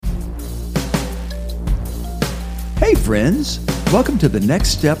Hey friends, welcome to the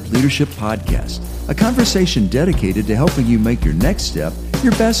Next Step Leadership Podcast, a conversation dedicated to helping you make your next step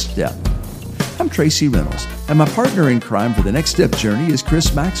your best step. I'm Tracy Reynolds, and my partner in crime for the Next Step journey is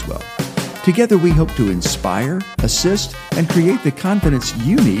Chris Maxwell. Together we hope to inspire, assist, and create the confidence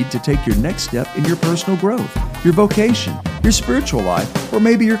you need to take your next step in your personal growth, your vocation, your spiritual life, or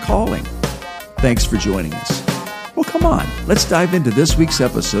maybe your calling. Thanks for joining us. Well, come on, let's dive into this week's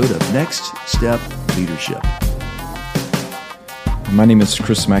episode of Next Step Leadership. My name is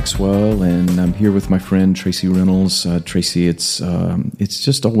Chris Maxwell, and I'm here with my friend Tracy Reynolds. Tracy, it's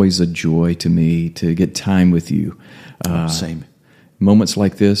just always a joy to me to get time with you. Same. Moments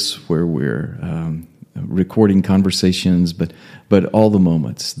like this where we're recording conversations, but all the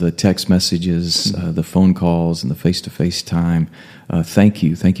moments, the text messages, the phone calls, and the face-to-face time. Thank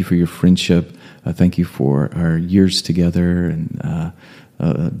you for your friendship. Thank you for our years together and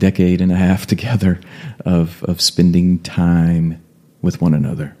a decade and a half together of spending time with one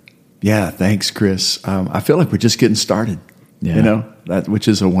another. Yeah, thanks, Chris. I feel like we're just getting started, which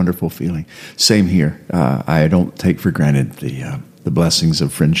is a wonderful feeling. Same here. I don't take for granted the blessings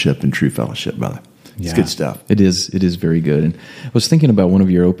of friendship and true fellowship, brother. It's good stuff. It is very good. And I was thinking about one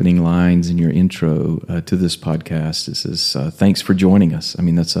of your opening lines in your intro to this podcast. It says, thanks for joining us. I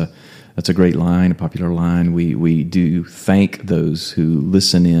mean, that's a great line, a popular line. We do thank those who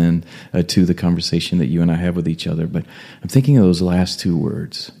listen in to the conversation that you and I have with each other. But I'm thinking of those last two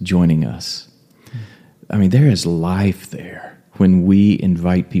words, joining us. I mean, there is life there when we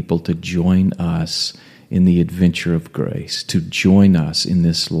invite people to join us in the adventure of grace, to join us in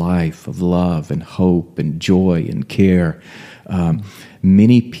this life of love and hope and joy and care.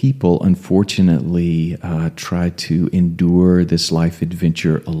 Many people, unfortunately, try to endure this life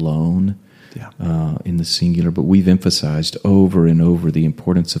adventure alone, in the singular. But we've emphasized over and over the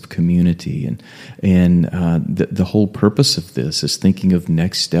importance of community, and the whole purpose of this is thinking of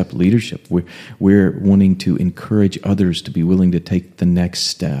next step leadership. We're wanting to encourage others to be willing to take the next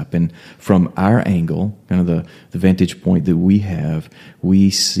step, and from our angle, kind of the vantage point that we have, we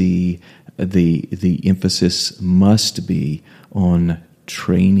see the emphasis must be on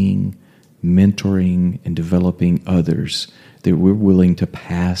training, mentoring, and developing others that we're willing to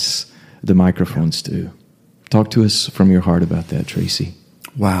pass the microphones to. Talk to us from your heart about that, Tracy.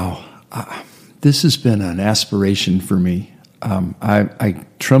 Wow. This has been an aspiration for me. I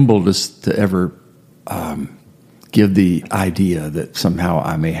tremble just to ever give the idea that somehow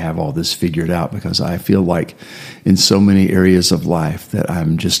I may have all this figured out, because I feel like in so many areas of life that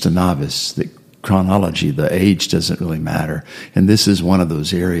I'm just a novice, that chronology, the age doesn't really matter. And this is one of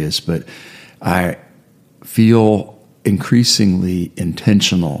those areas, but I feel increasingly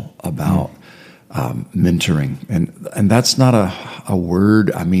intentional about mentoring. And that's not a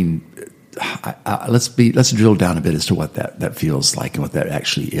word. I mean, let's drill down a bit as to what that feels like and what that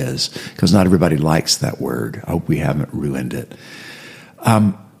actually is, because not everybody likes that word. I hope we haven't ruined it.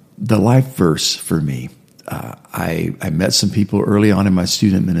 The life verse for me, I met some people early on in my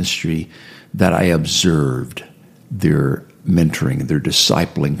student ministry that I observed their mentoring, their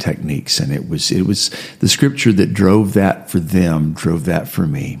discipling techniques, and it was the scripture that drove that for them, drove that for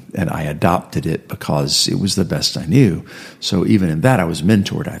me, and I adopted it because it was the best I knew. So even in that, I was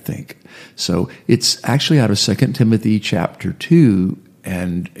mentored, I think. So it's actually out of 2 Timothy chapter 2,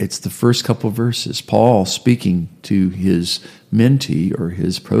 and it's the first couple of verses. Paul speaking to his mentee or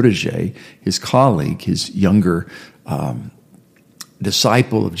his protege, his colleague, his younger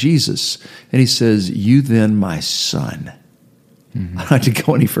disciple of Jesus, and he says, "You then, my son." Mm-hmm. I don't have to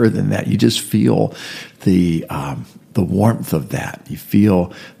go any further than that. You just feel the warmth of that. You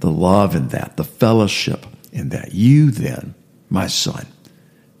feel the love in that, the fellowship in that. "You then, my son,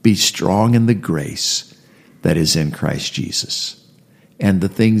 be strong in the grace that is in Christ Jesus. And the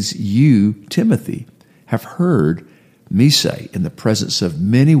things you, Timothy, have heard me say in the presence of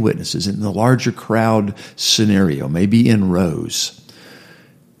many witnesses," in the larger crowd scenario, maybe in rows,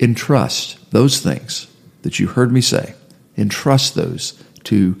 "entrust those things that you heard me say, entrust those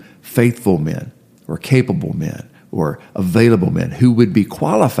to faithful men or capable men or available men who would be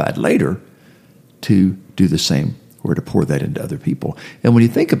qualified later to do the same or to pour that into other people." And when you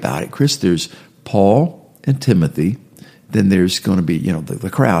think about it, Chris, there's Paul and Timothy, then there's going to be, the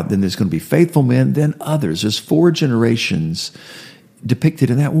crowd, then there's going to be faithful men, then others. There's 4 generations depicted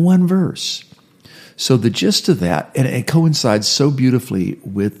in that one verse. So the gist of that, and it coincides so beautifully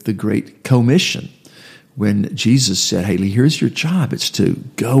with the Great Commission, when Jesus said, "Hey, here's your job. It's to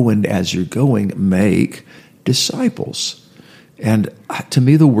go, and as you're going, make disciples." And to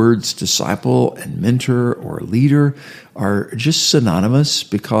me, the words disciple and mentor or leader are just synonymous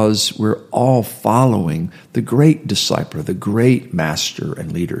because we're all following the great discipler, the great master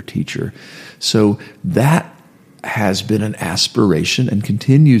and leader teacher. So that has been an aspiration and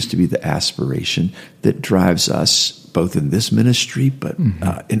continues to be the aspiration that drives us both in this ministry, but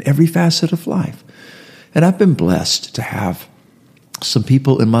in every facet of life. And I've been blessed to have some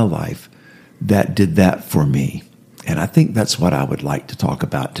people in my life that did that for me. And I think that's what I would like to talk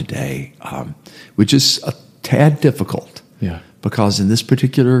about today, which is a tad difficult. Yeah. Because in this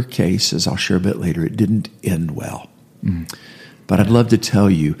particular case, as I'll share a bit later, it didn't end well. But I'd love to tell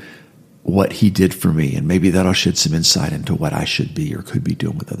you what he did for me, and maybe that'll shed some insight into what I should be or could be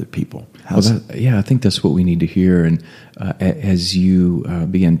doing with other people. I think that's what we need to hear. And as you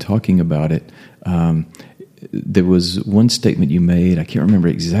began talking about it, there was one statement you made. I can't remember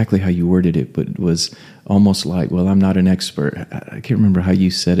exactly how you worded it, but it was almost like, well, I'm not an expert. I can't remember how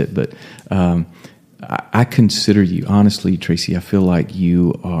you said it, but I consider you, honestly, Tracy, I feel like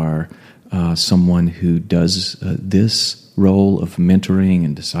you are someone who does this role of mentoring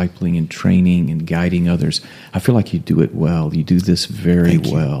and discipling and training and guiding others. I feel like you do it well. You do this very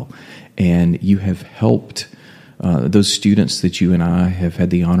well. And you have helped those students that you and I have had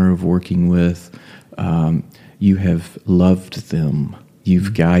the honor of working with. You have loved them.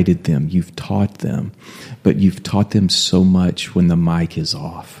 You've guided them. You've taught them. But you've taught them so much when the mic is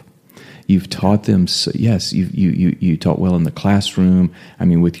off. You've taught them, yes, you taught well in the classroom. I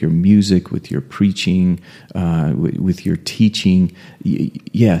mean, with your music, with your preaching, with your teaching.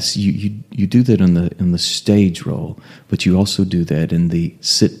 Yes, you do that in the stage role, but you also do that in the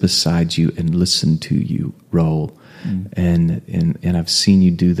sit beside you and listen to you role. And I've seen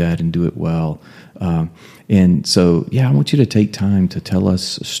you do that and do it well. And so, I want you to take time to tell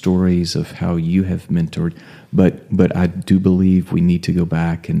us stories of how you have mentored. But I do believe we need to go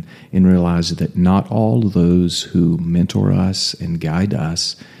back and realize that not all of those who mentor us and guide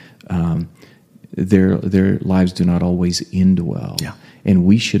us, their lives do not always end well. Yeah. And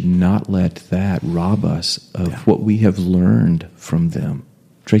we should not let that rob us of what we have learned from them.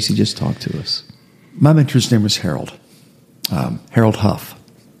 Tracy, just talk to us. My mentor's name was Harold. Harold Huff.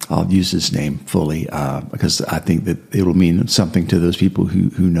 I'll use his name fully because I think that it'll mean something to those people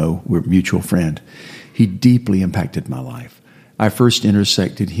who know we're a mutual friend. He deeply impacted my life. I first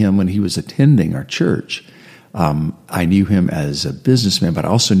intersected him when he was attending our church. I knew him as a businessman, but I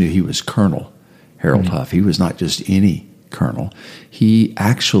also knew he was Colonel Harold Huff. He was not just any colonel. He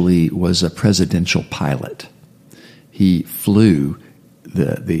actually was a presidential pilot. He flew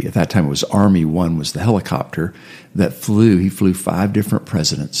at that time it was Army One was the helicopter that flew. He flew 5 different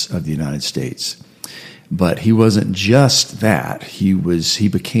presidents of the United States. But he wasn't just that. He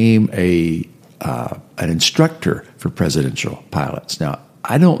became an instructor for presidential pilots. Now,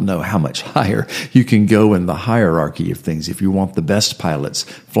 I don't know how much higher you can go in the hierarchy of things. If you want the best pilots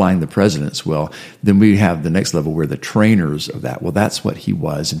flying the presidents, well, then we have the next level where the trainers of that. Well, that's what he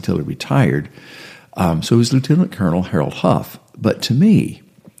was until he retired. So he was Lieutenant Colonel Harold Huff. But to me,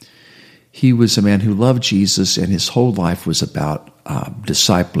 he was a man who loved Jesus, and his whole life was about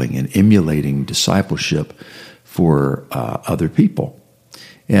discipling and emulating discipleship for other people.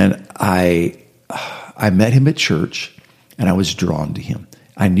 And I met him at church, and I was drawn to him.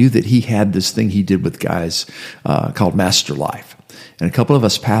 I knew that he had this thing he did with guys called Master Life. And a couple of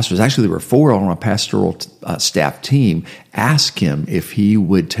us pastors, actually there were 4 on our pastoral staff team, asked him if he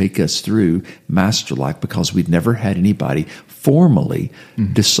would take us through Master Life because we'd never had anybody formally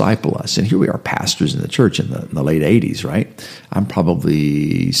disciple us. And here we are, pastors in the church in the late 80s, right? I'm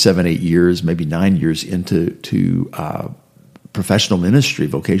probably 7, 8 years, maybe 9 years into professional ministry,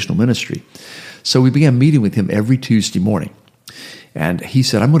 vocational ministry. So we began meeting with him every Tuesday morning. And he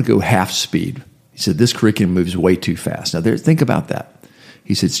said, I'm going to go half speed. He said, this curriculum moves way too fast. Now, think about that.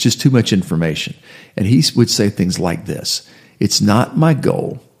 He said, it's just too much information. And he would say things like this. It's not my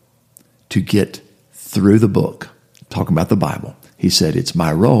goal to get through the book, talking about the Bible. He said, it's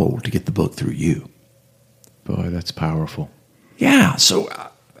my role to get the book through you. Boy, that's powerful. Yeah. So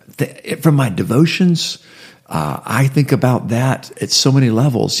from my devotions, I think about that at so many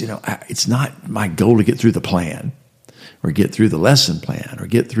levels. It's not my goal to get through the plan or get through the lesson plan or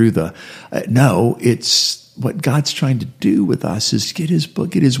get through no, it's what God's trying to do with us is get his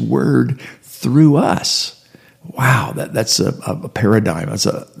book, get his word through us. Wow, that's a paradigm.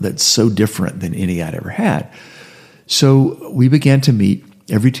 That's so different than any I'd ever had. So we began to meet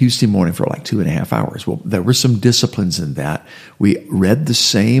every Tuesday morning for like 2.5 hours. Well, there were some disciplines in that. We read the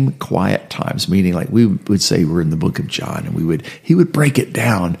same quiet times, meaning like we would say we're in the book of John, and he would break it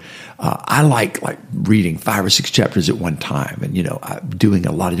down. I like reading 5 or 6 chapters at one time, and doing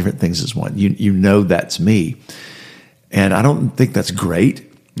a lot of different things as one. That's me, and I don't think that's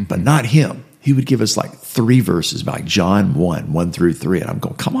great, but not him. He would give us like 3 verses by John 1 through 3. And I'm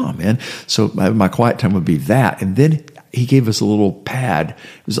going, come on, man. So my quiet time would be that. And then he gave us a little pad.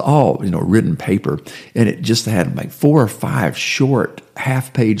 It was all, written paper. And it just had like 4 or 5 short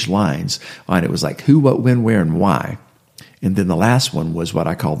half-page lines on it. It was like who, what, when, where, and why. And then the last one was what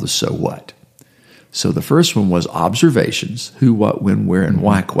I call the so what. So the first one was observations, who, what, when, where, and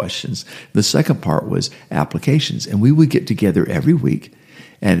why questions. The second part was applications. And we would get together every week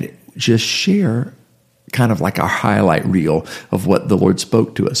and just share kind of like our highlight reel of what the Lord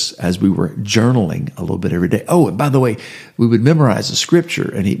spoke to us as we were journaling a little bit every day. Oh, and by the way, we would memorize the scripture,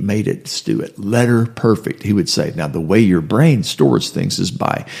 and he made us do it letter perfect. He would say, now the way your brain stores things is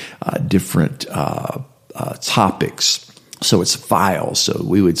by different topics. So it's files. So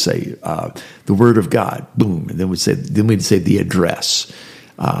we would say the Word of God, boom, and then we'd say the address.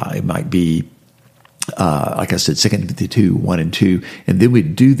 It might be like I said, 2 Timothy 2, 1 and 2, and then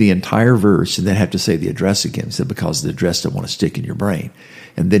we'd do the entire verse and then have to say the address again. He said, because the address doesn't want to stick in your brain.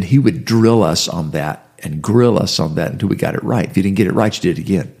 And then he would drill us on that and grill us on that until we got it right. If you didn't get it right, you did it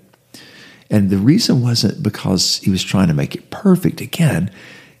again. And the reason wasn't because he was trying to make it perfect. Again,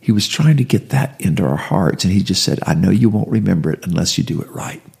 he was trying to get that into our hearts. And he just said, I know you won't remember it unless you do it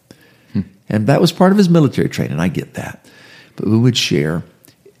right. And that was part of his military training. I get that. But we would share,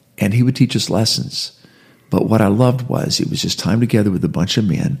 and he would teach us lessons. But what I loved was it was just time together with a bunch of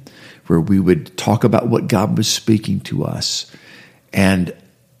men where we would talk about what God was speaking to us. And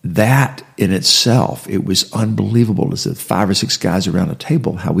that in itself, it was unbelievable as if 5 or 6 guys around a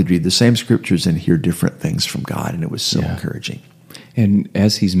table, how we'd read the same scriptures and hear different things from God. And it was so encouraging. And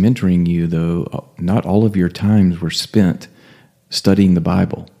as he's mentoring you, though, not all of your times were spent studying the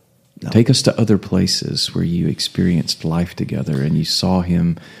Bible. No. Take us to other places where you experienced life together and you saw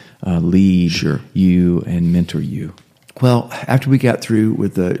him lead you and mentor you. Well, after we got through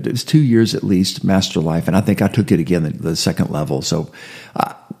with it was 2 years at least, Master Life, and I think I took it again the second level. So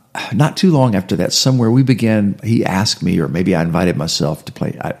not too long after that, somewhere he asked me, or maybe I invited myself to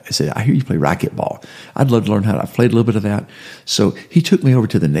play. I said, I hear you play racquetball. I'd love to learn I played a little bit of that. So he took me over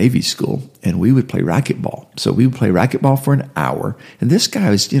to the Navy school, and we would play racquetball. So we would play racquetball for an hour, and this guy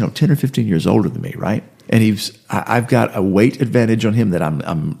was 10 or 15 years older than me, right? And I've got a weight advantage on him that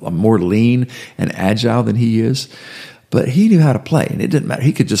I'm more lean and agile than he is. But he knew how to play, and it didn't matter.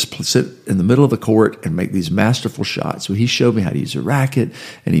 He could just sit in the middle of the court and make these masterful shots. So he showed me how to use a racket,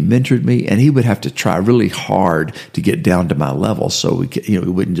 and he mentored me, and he would have to try really hard to get down to my level so we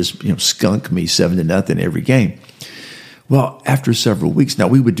wouldn't just skunk me 7-0 every game. Well, after several weeks, now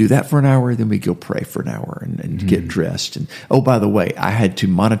we would do that for an hour, then we'd go pray for an hour and get dressed. And oh, by the way, I had to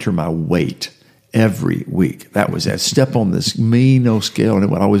monitor my weight every week. That was a step on this mean old scale, and it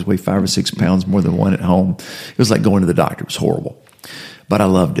would always weigh 5 or 6 pounds more than one at home. It was like going to the doctor. It was horrible, but I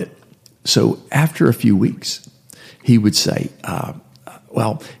loved it. So after a few weeks, he would say,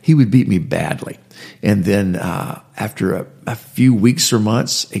 he would beat me badly. And then after a few weeks or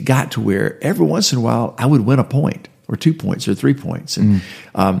months, it got to where every once in a while I would win a point, or 2 points, or 3 points. And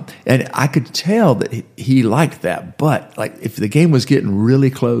I could tell that he liked that. But like if the game was getting really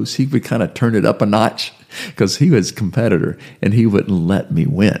close, he would kind of turn it up a notch because he was a competitor and he wouldn't let me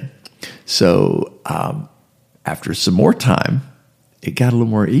win. So after some more time, it got a little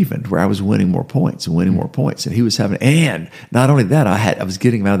more even where I was winning more points. And he was and not only that, I was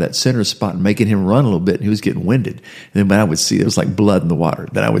getting him out of that center spot and making him run a little bit, and he was getting winded. And then when I would see, it was like blood in the water.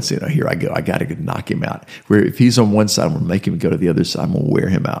 Then I would say, here I go. I got to knock him out. Where if he's on one side, I'm going to make him go to the other side. I'm going to wear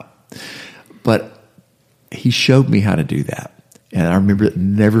him out. But he showed me how to do that. And I remember,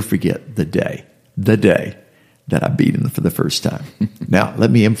 never forget the day that I beat him for the first time. Now,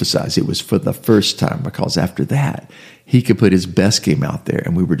 let me emphasize, it was for the first time, because after that, he could put his best game out there,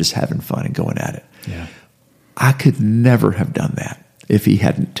 and we were just having fun and going at it. Yeah. I could never have done that if he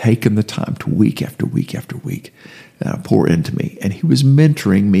hadn't taken the time to week after week after week pour into me. And he was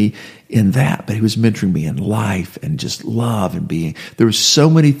mentoring me in that, but he was mentoring me in life and just love and being. There were so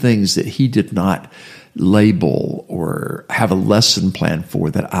many things that he did not label or have a lesson plan for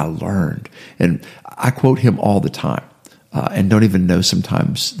that I learned. And I quote him all the time, and don't even know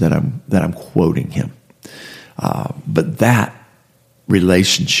sometimes that I'm quoting him. But that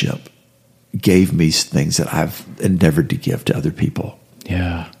relationship gave me things that I've endeavored to give to other people.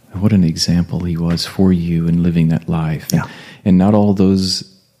 Yeah, What an example he was for you in living that life. Yeah. And not all those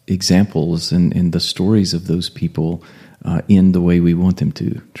examples and the stories of those people end the way we want them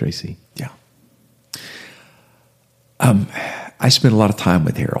to, Tracy. Yeah. I spent a lot of time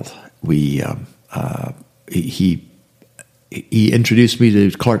with Harold. He introduced me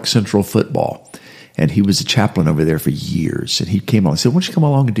to Clark Central football, and he was a chaplain over there for years. And he came along and said, "Why don't you come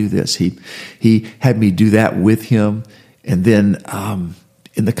along and do this?" He had me do that with him, and then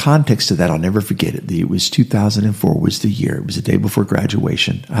in the context of that, I'll never forget it. It was 2004 was the year. It was the day before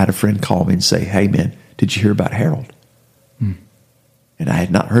graduation. I had a friend call me and say, "Hey, man, did you hear about Harold?" And I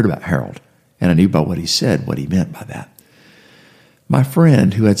had not heard about Harold, and I knew by what he said what he meant by that. My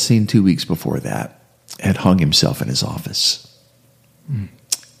friend, who I'd seen 2 weeks before that, had hung himself in his office.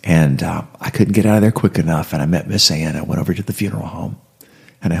 And I couldn't get out of there quick enough, and I met Miss Ann. I went over to the funeral home,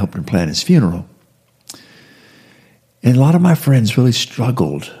 and I helped him plan his funeral. And a lot of my friends really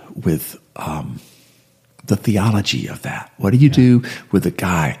struggled with the theology of that. What do you do with a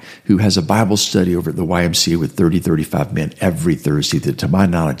guy who has a Bible study over at the YMCA with 30, 35 men every Thursday that, to my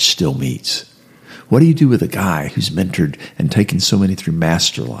knowledge, still meets? What do you do with a guy who's mentored and taken so many through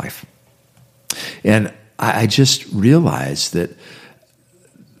Master Life? And I just realized that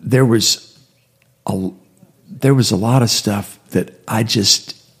there was a lot of stuff that I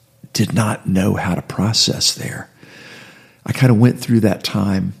just did not know how to process there. I kind of went through that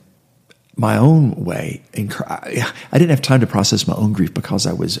time my own way. And I didn't have time to process my own grief because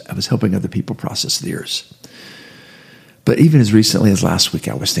I was helping other people process theirs. But even as recently as last week,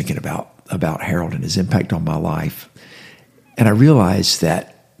 I was thinking about Harold and his impact on my life. And I realized that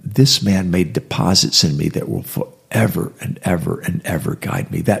this man made deposits in me that will forever and ever and ever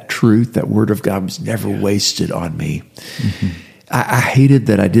guide me. That truth, that word of God was never wasted on me. Mm-hmm. I hated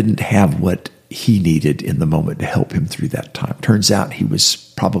that I didn't have what he needed in the moment to help him through that time. Turns out he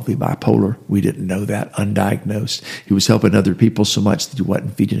was probably bipolar. We didn't know that, undiagnosed. He was helping other people so much that he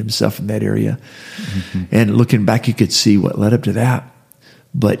wasn't feeding himself in that area. Mm-hmm. And looking back, you could see what led up to that.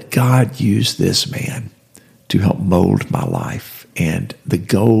 But God used this man to help mold my life. And the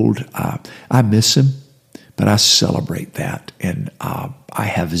gold, I miss him, but I celebrate that. And I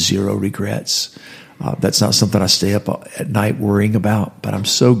have zero regrets. That's not something I stay up at night worrying about, but I'm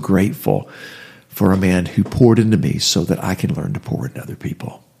so grateful for a man who poured into me so that I can learn to pour into other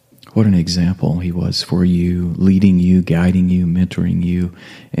people. What an example he was for you, leading you, guiding you, mentoring you.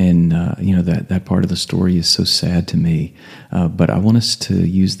 And, that part of the story is so sad to me. But I want us to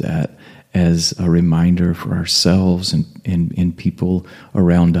use that as a reminder for ourselves and people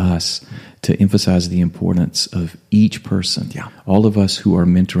around us to emphasize the importance of each person. Yeah. All of us who are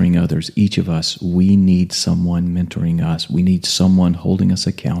mentoring others, each of us, we need someone mentoring us. We need someone holding us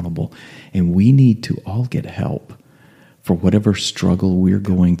accountable. And we need to all get help for whatever struggle we're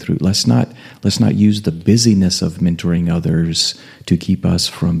going through. Let's not use the busyness of mentoring others to keep us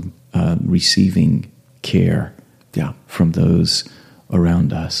from receiving care from those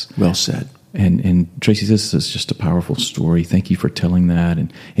around us. Well said. And Tracy, this is just a powerful story. Thank you for telling that.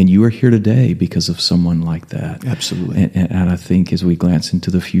 And you are here today because of someone like that. Absolutely. And I think as we glance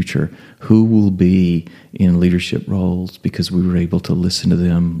into the future, who will be in leadership roles because we were able to listen to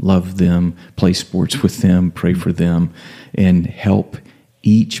them, love them, play sports with them, pray for them, and help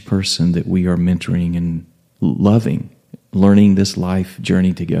each person that we are mentoring and loving, learning this life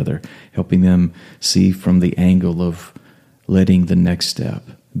journey together, helping them see from the angle of letting the next step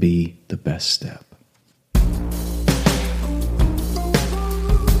be the best step.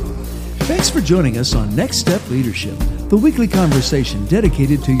 Thanks for joining us on Next Step Leadership, the weekly conversation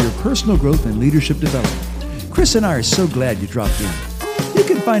dedicated to your personal growth and leadership development. Chris and I are so glad you dropped in. You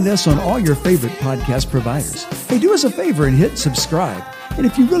can find us on all your favorite podcast providers. Hey, do us a favor and hit subscribe. And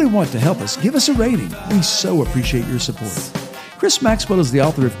if you really want to help us, give us a rating. We so appreciate your support. Chris Maxwell is the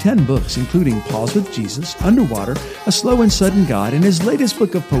author of 10 books, including Pause with Jesus, Underwater, A Slow and Sudden God, and his latest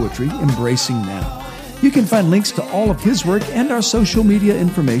book of poetry, Embracing Now. You can find links to all of his work and our social media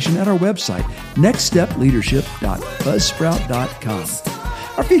information at our website,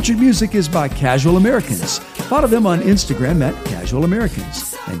 nextstepleadership.buzzsprout.com. Our featured music is by Casual Americans. Follow them on Instagram at Casual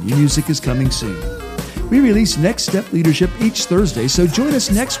Americans, and new music is coming soon. We release Next Step Leadership each Thursday, so join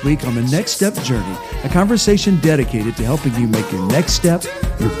us next week on the Next Step Journey, a conversation dedicated to helping you make your next step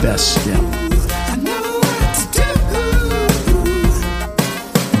your best step.